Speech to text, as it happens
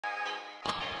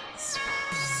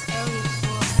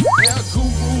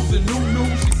the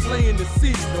new, she slaying the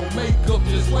city. No makeup,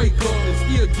 just wake up and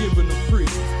still giving them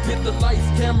pretty. Hit the lights,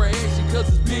 camera, action, cause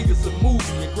it's big as a movie.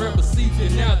 And grab a seat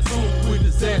and now tune with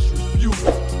Disastrous Beauty.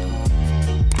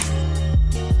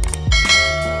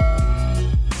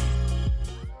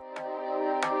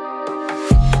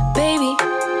 Baby,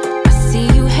 I see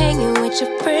you hanging with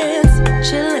your friends,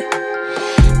 chilling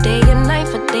day and night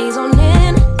for days on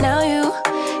end. Now you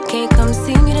can't come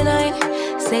see me tonight.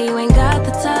 Say you ain't got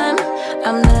the time.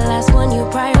 I'm the last one you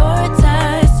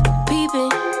prioritize.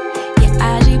 Peeping your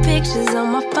IG pictures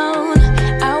on my phone.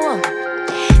 I won't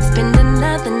spend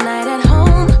another night at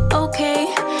home. Okay,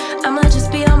 I'ma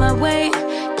just be on my way.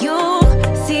 You'll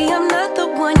see I'm not the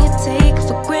one you take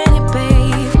for granted,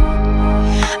 babe.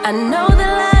 I know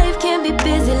that life can be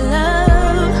busy,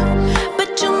 love,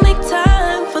 but you make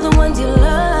time for the ones you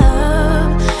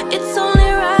love. It's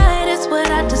only right, it's what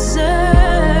I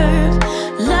deserve.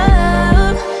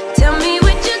 Love, tell me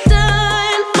what you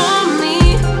done for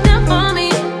me, done for me,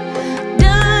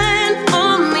 done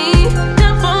for me,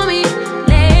 done for me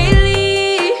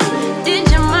lately. Did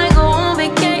your mind go on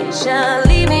vacation,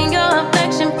 leaving your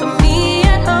affection for me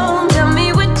at home? Tell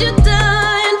me what you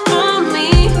done for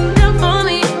me, done for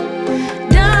me,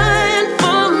 done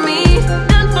for me,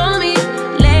 done for me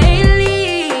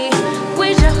lately.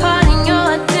 Where's your heart and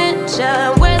your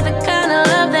attention? Where's the kind of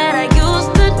love that I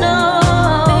used to know?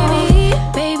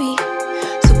 Baby,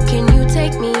 so can you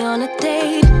take me on a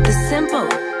date? The simple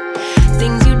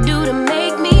things you do to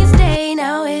make me stay.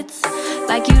 Now it's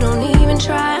like you don't even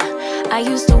try. I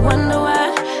used to wonder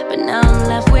why, but now I'm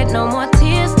left with no more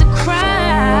tears to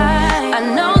cry. I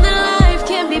know that life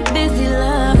can be busy,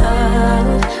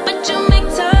 love, but you make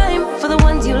time for the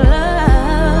ones you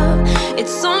love.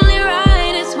 It's only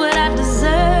right, it's what I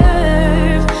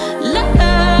deserve.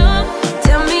 Love,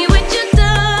 tell me what you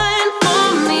done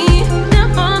for me,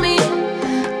 done for me,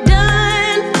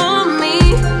 done for me,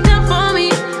 done for me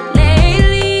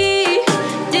lately.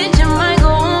 Did your mind go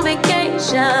on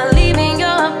vacation, leaving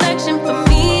your affection for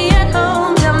me at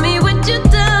home? Tell me what you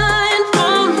done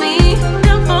for me,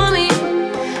 done for me,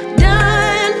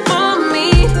 done for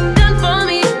me, done for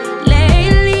me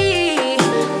lately.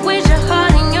 Where's your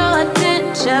heart and your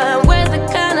attention? Where's the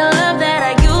kind of love that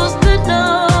I used to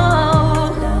know?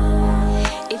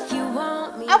 If you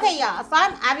want me. Okay, y'all, so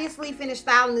I'm obviously finished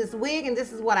styling this wig, and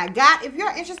this is what I got. If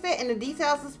you're interested in the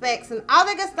details, the specs, and all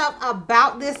the good stuff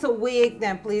about this wig,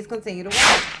 then please continue to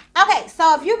watch. Okay,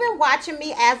 so if you've been watching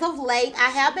me as of late, I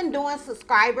have been doing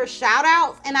subscriber shout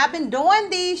outs, and I've been doing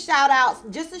these shout outs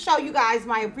just to show you guys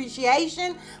my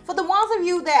appreciation for the ones of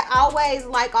you that always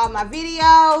like all my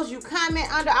videos, you comment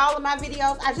under all of my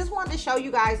videos. I just wanted to show you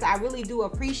guys that I really do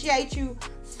appreciate you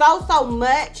so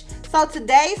much. So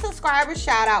today's subscriber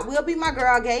shout out will be my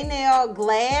girl Gaynell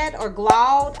Glad or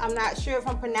Glad. I'm not sure if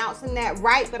I'm pronouncing that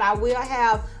right, but I will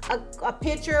have a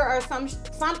picture or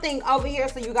something over here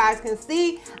so you guys can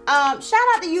see. Shout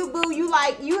out to you, boo. You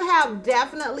have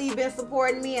definitely been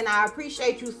supporting me, and I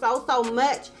appreciate you so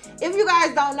much. If you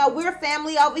guys don't know, we're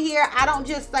family over here. I don't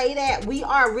just say that, we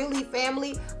are really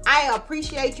family. I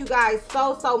appreciate you guys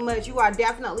so much. You are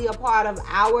definitely a part of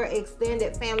our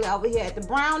extended family over here at the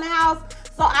Brown House.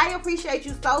 So I appreciate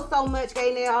you so much,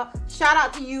 Gaynell. Shout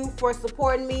out to you for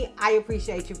supporting me. I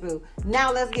appreciate you, boo.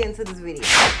 Now let's get into this video.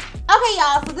 Okay,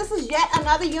 y'all, so this is yet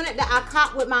another unit that I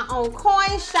copped with my own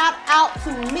coins. Shout out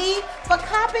to me for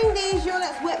copying these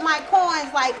units with my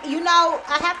coins. Like, you know,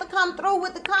 I have to come through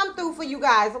with the come through for you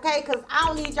guys, okay? Because I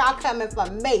don't need y'all coming for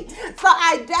me. So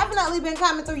I definitely been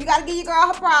coming through. You got to give your girl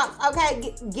her props,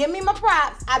 okay? Give me my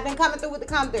props. I've been coming through with the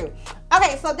come through.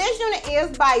 Okay, so this unit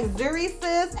is by Zury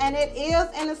Sis, and it is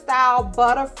in the style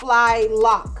Butterfly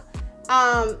Loc.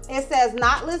 It says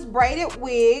knotless braided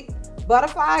wig,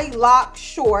 Butterfly Loc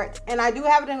short, and I do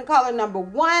have it in the color number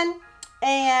 1,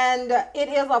 and it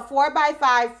is a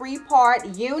 4x5 free part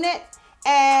unit.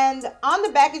 And on the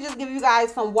back, it just gives you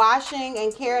guys some washing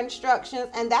and care instructions,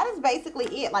 and that is basically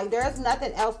it. Like, there's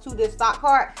nothing else to this stock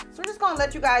card, so we're just gonna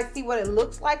let you guys see what it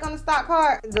looks like on the stock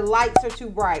card. The lights are too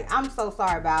bright. I'm so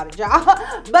sorry about it, y'all.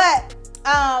 But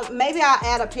maybe I'll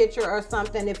add a picture or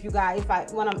something if you guys,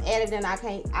 when I'm editing, I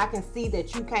can see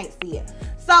that you can't see it.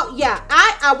 So yeah,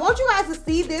 I want you guys to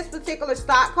see this particular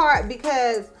stock card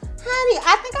because, honey,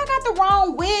 I think I got the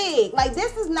wrong wig. Like,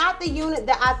 this is not the unit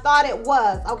that I thought it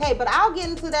was, okay? But I'll get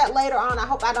into that later on. I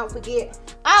hope I don't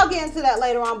forget. I'll get into that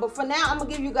later on. But for now, I'm gonna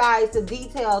give you guys the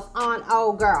details on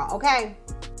old girl, okay?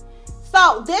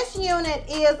 So this unit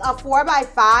is a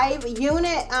 4x5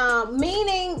 unit,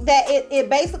 meaning that it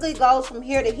basically goes from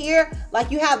here to here.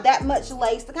 Like, you have that much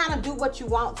lace to kind of do what you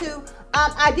want to.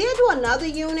 I did do another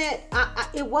unit.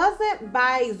 It wasn't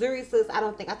by Zury Sis, I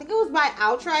don't think. I think it was by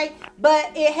Outre,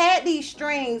 but it had these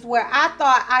strings where I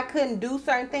thought I couldn't do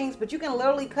certain things, but you can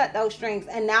literally cut those strings.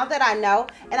 And now that I know,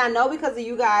 and I know because of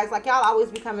you guys, like y'all always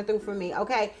be coming through for me,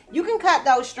 okay? You can cut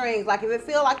those strings. Like if it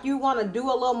feel like you want to do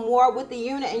a little more with the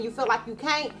unit and you feel like you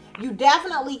can't, you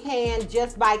definitely can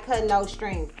just by cutting those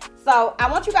strings. So I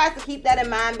want you guys to keep that in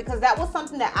mind because that was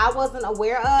something that I wasn't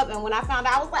aware of. And when I found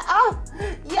out, I was like, oh,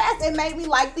 yes, it made me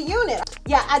like the unit.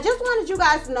 Yeah, I just wanted you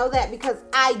guys to know that because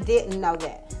I didn't know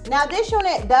that. Now, this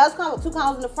unit does come with 2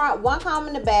 combs in the front, 1 comb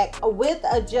in the back with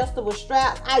adjustable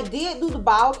straps. I did do the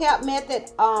ball cap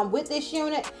method with this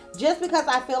unit just because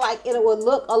I feel like it would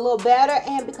look a little better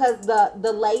and because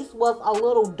the lace was a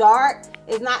little dark.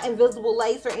 It's not invisible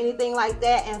lace or anything like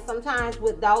that. And sometimes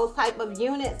with those type of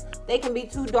units, they can be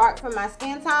too dark for my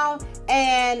skin tone.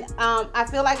 And I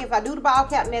feel like if I do the ball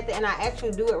cap method and I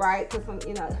actually do it right, because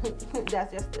you know,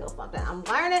 that's just still something I'm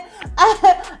learning,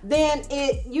 then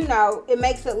it, you know, it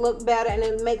makes it look better and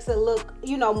it makes it look,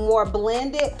 you know, more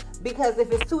blended. Because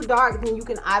if it's too dark, then you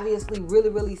can obviously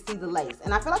really see the lace.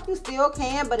 And I feel like you still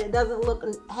can, but it doesn't look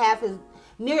half as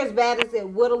near as bad as it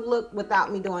would have looked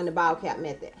without me doing the ball cap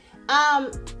method.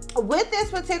 With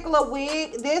this particular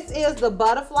wig, this is the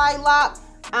Butterfly lock.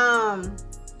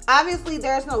 Obviously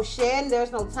there's no shedding,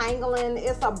 there's no tangling,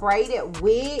 it's a braided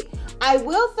wig. I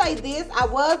will say this, I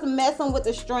was messing with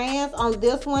the strands on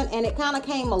this one and it kind of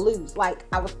came loose. Like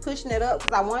I was pushing it up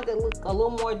because I wanted it to look a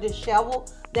little more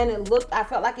disheveled than it looked. I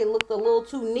felt like it looked a little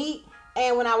too neat.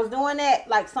 And when I was doing that,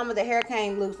 like some of the hair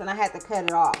came loose and I had to cut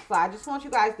it off. So I just want you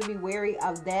guys to be wary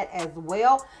of that as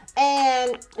well.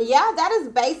 And yeah, that is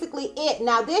basically it.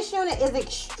 Now this unit is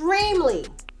extremely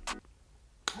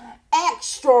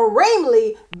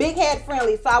big head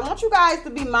friendly. So I want you guys to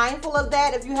be mindful of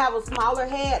that. If you have a smaller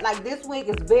head, like this wig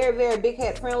is very big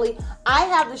head friendly. I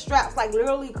have the straps like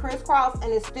literally crisscross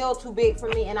and it's still too big for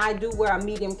me, and I do wear a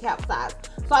medium cap size.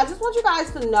 So I just want you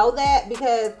guys to know that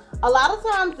because a lot of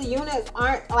times the units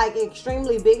aren't like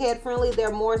extremely big head friendly.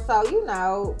 They're more so, you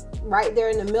know, right there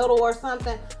in the middle or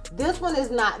something. This one is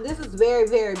not. This is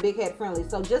very big head friendly.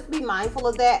 So just be mindful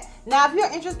of that. Now, if you're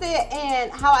interested in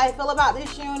how I feel about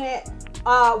this unit,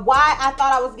 why I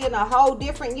thought I was getting a whole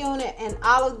different unit and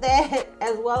all of that,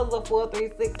 as well as a full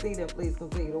 360, then please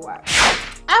continue to watch.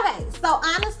 Okay, so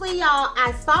honestly, y'all,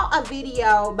 I saw a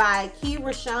video by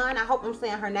Rashawn. I hope I'm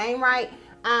saying her name right.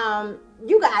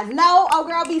 You guys know, oh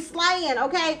girl be slaying,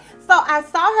 okay? So I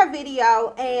saw her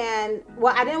video and,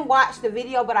 well, I didn't watch the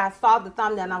video, but I saw the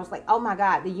thumbnail and I was like, oh my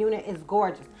God, the unit is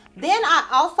gorgeous. Then I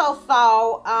also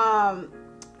saw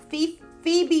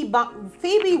Phoebe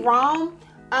Rome,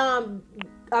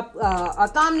 a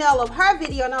thumbnail of her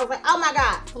video, and I was like, oh my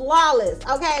God, flawless,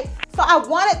 okay? So I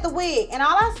wanted the wig and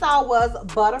all I saw was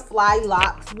Butterfly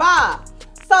Locs Bob.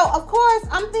 So of course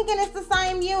I'm thinking it's the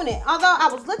same unit, although I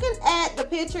was looking at the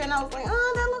picture and I was like,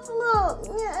 oh, that looks a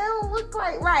little, yeah, it don't look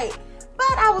quite right.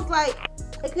 But I was like,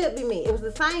 it could be me. It was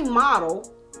the same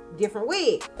model, different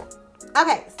wig.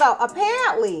 Okay, so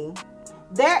apparently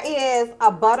there is a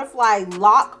Butterfly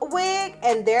Loc Wig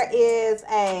and there is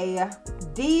a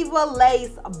Diva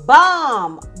Lace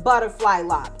Bomb Butterfly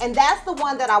Lock, and that's the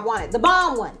one that I wanted, the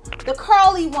bomb one, the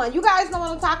curly one. You guys know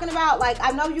what I'm talking about. Like,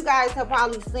 I know you guys have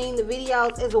probably seen the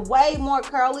videos. It's way more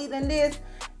curly than this.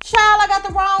 Child, I got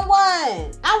the wrong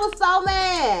one. I was so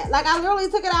mad. Like, I literally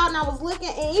took it out and I was looking,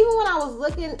 and even when I was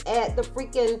looking at the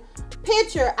freaking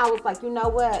picture, I was like, you know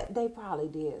what, they probably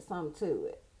did something to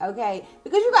it. Okay,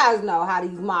 because you guys know how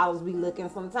these models be looking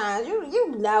sometimes.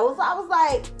 You know, so I was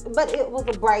like, but it was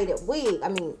a braided wig. I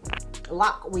mean,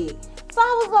 lock wig. So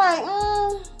I was like,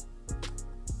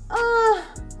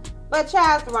 but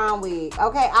child's the wrong wig.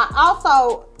 Okay, I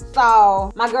also saw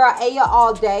my girl Aya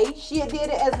All Day. She did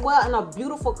it as well in a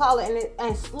beautiful color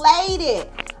and slayed it.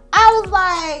 I was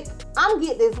like, I'm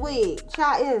getting this wig.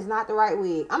 Child, it is not the right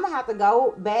wig. I'm gonna have to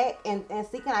go back and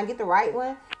see, can I get the right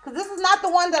one? Because this is not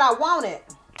the one that I wanted.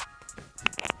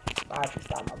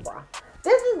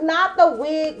 This is not the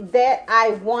wig that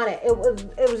I wanted. It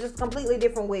was just a completely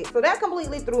different wig. So that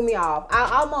completely threw me off. I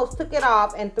almost took it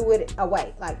off and threw it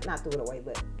away. Like, not threw it away,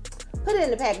 but put it in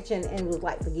the packaging and was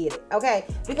like, forget it. Okay?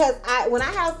 Because when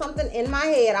I have something in my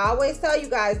head, I always tell you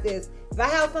guys this. If I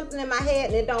have something in my head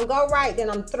and it don't go right, then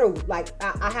I'm through. Like,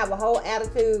 I have a whole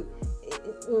attitude.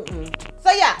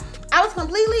 So yeah, I was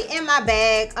completely in my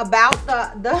bag about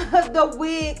the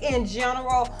wig in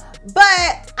general.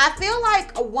 But I feel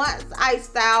like once I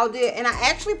styled it, and I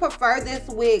actually prefer this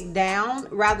wig down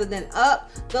rather than up.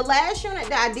 The last unit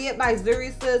that I did by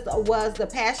Zury Sis was the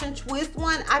Passion Twist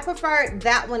one. I preferred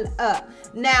that one up.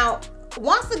 Now,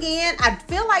 once again, I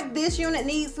feel like this unit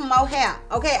needs some more hair.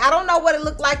 Okay, I don't know what it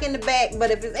looked like in the back,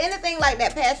 but if it's anything like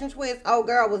that passion twist, oh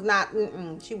girl was not,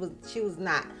 she was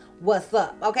not what's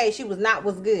up. Okay, she was not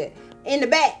what's good in the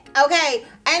back. Okay,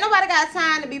 ain't nobody got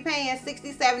time to be paying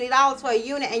 $60, $70 for a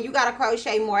unit and you gotta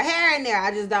crochet more hair in there.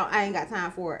 I ain't got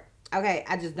time for it. Okay,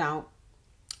 I just don't.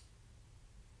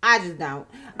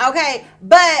 Okay,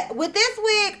 but with this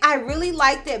wig, I really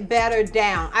liked it better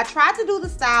down. I tried to do the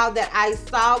style that I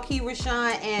saw Kira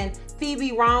Sean and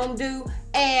Phoebe Rome do,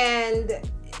 and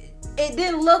it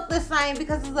didn't look the same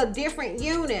because it's a different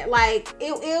unit. Like,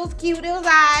 it was cute, it was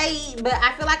alright, but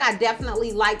I feel like I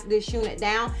definitely liked this unit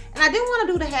down. And I didn't want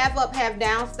to do the half up, half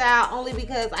down style, only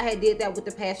because I had did that with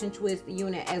the passion twist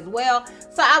unit as well.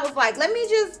 So I was like, let me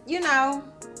just, you know,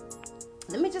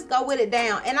 let me just go with it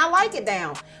down, and I like it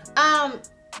down.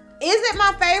 Is it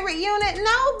my favorite unit?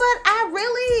 No, but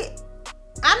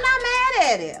I'm not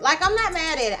mad at it. Like, I'm not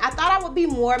mad at it. I thought I would be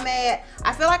more mad.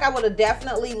 I feel like I would have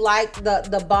definitely liked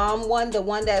the bomb one, the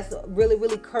one that's really,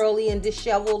 really curly and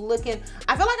disheveled looking.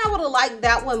 I feel like I would have liked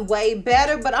that one way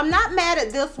better, but I'm not mad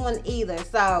at this one either.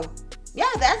 So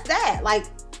yeah, that's that. Like,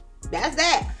 that's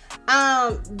that.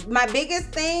 My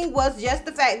biggest thing was just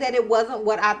the fact that it wasn't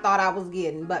what I thought I was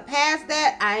getting, but past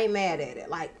that, I ain't mad at it.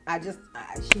 Like,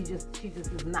 she just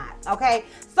is not. Okay,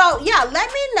 so yeah,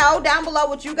 let me know down below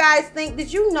what you guys think.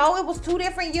 Did you know it was two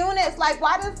different units? Like,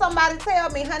 why didn't somebody tell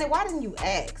me? Honey, why didn't you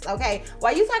ask? Okay,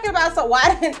 while you talking about, so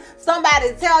why didn't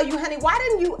somebody tell you? Honey, why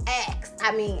didn't you ask?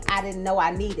 I mean, I didn't know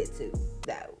I needed to,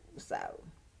 though. So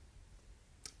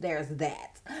there's that.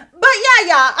 But yeah,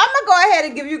 y'all, I'm gonna go ahead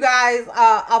and give you guys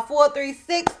a full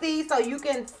 360 so you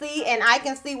can see and I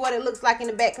can see what it looks like in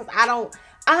the back, because I don't,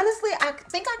 honestly, I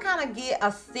think I kind of get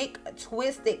a sick,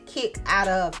 twisted kick out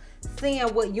of seeing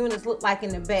what units look like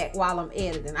in the back while I'm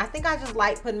editing. I think I just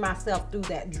like putting myself through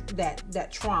that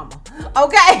trauma.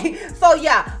 Okay, so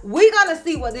yeah, we're gonna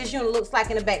see what this unit looks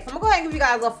like in the back. So I'm gonna go ahead and give you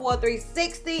guys a full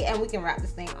 360 and we can wrap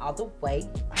this thing all the way.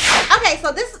 Okay,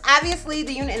 so this is obviously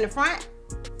the unit in the front.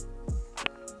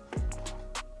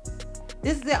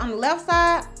 This is it on the left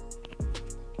side.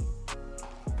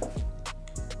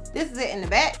 This is it in the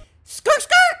back. Skirt,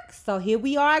 skirt. So here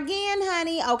we are again,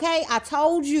 honey. Okay, I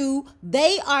told you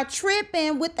they are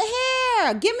tripping with the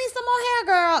hair. Give me some more hair,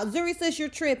 girl. Zury Sis, you're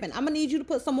tripping. I'm gonna need you to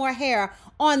put some more hair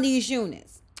on these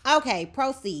units. Okay,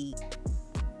 proceed.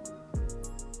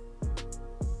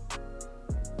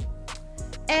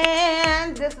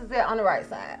 And this is it on the right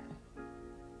side.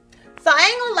 So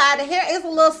I ain't gonna lie, the hair is a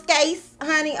little scarce,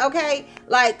 honey, okay?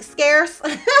 Like, scarce.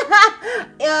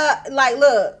 Like,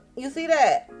 look, you see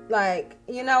that? Like,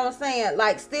 you know what I'm saying?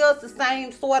 Like, still it's the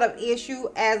same sort of issue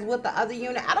as with the other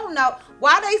unit. I don't know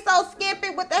why they so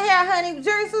skimpy with the hair, honey.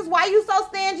 Zury Sis, why you so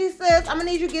stingy, sis? I'm gonna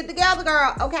need you to get together,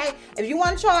 girl, okay? If you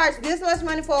want to charge this much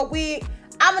money for a wig,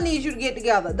 I'm gonna need you to get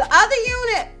together. The other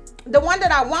unit, the one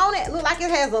that I wanted, look like it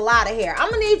has a lot of hair.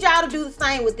 I'm gonna need y'all to do the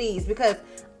same with these, because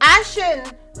I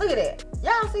shouldn't. Look at that.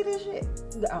 Y'all see this shit?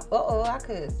 Uh-oh, I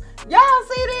could. Y'all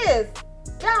see this?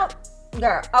 Y'all,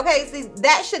 girl. Okay, see,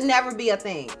 that should never be a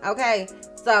thing, okay?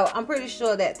 So I'm pretty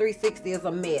sure that 360 is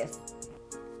a mess.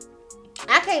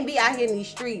 I can't be out here in these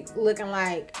streets looking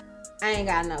like I ain't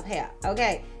got enough hair,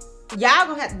 okay? Y'all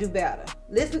gonna have to do better.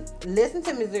 Listen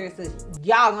to me, Zury Sis.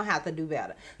 Y'all gonna have to do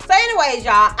better. So anyways,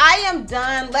 y'all, I am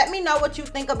done. Let me know what you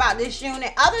think about this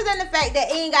unit, other than the fact that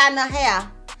it ain't got enough hair.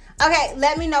 Okay,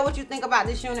 let me know what you think about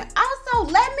this unit.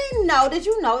 Also, let me know, did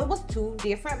you know it was two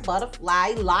different butterfly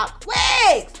lock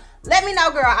wigs? Let me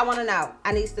know, girl. I want to know.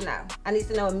 I need to know. I need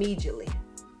to know immediately.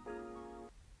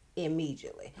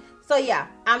 Immediately. So yeah,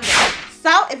 I'm done.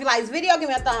 So if you like this video, give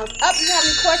me a thumbs up. If you have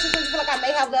any questions that you feel like I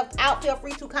may have left out, feel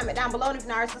free to comment down below. And if you're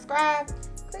not already subscribed,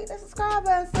 click that subscribe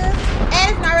button, sis. And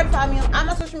if you're not already follow me on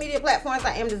my social media platforms,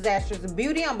 I am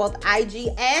DizastrousBeauty on both IG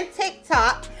and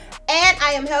TikTok. And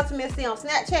I am Healthy Miss C on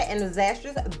Snapchat and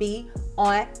DizastrousB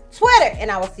on Twitter.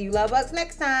 And I will see you love bugs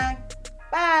next time.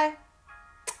 Bye.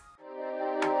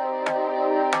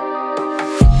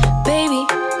 Baby,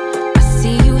 I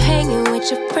see you hanging with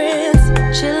your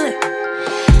friends, chilling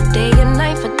day and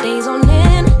night for days on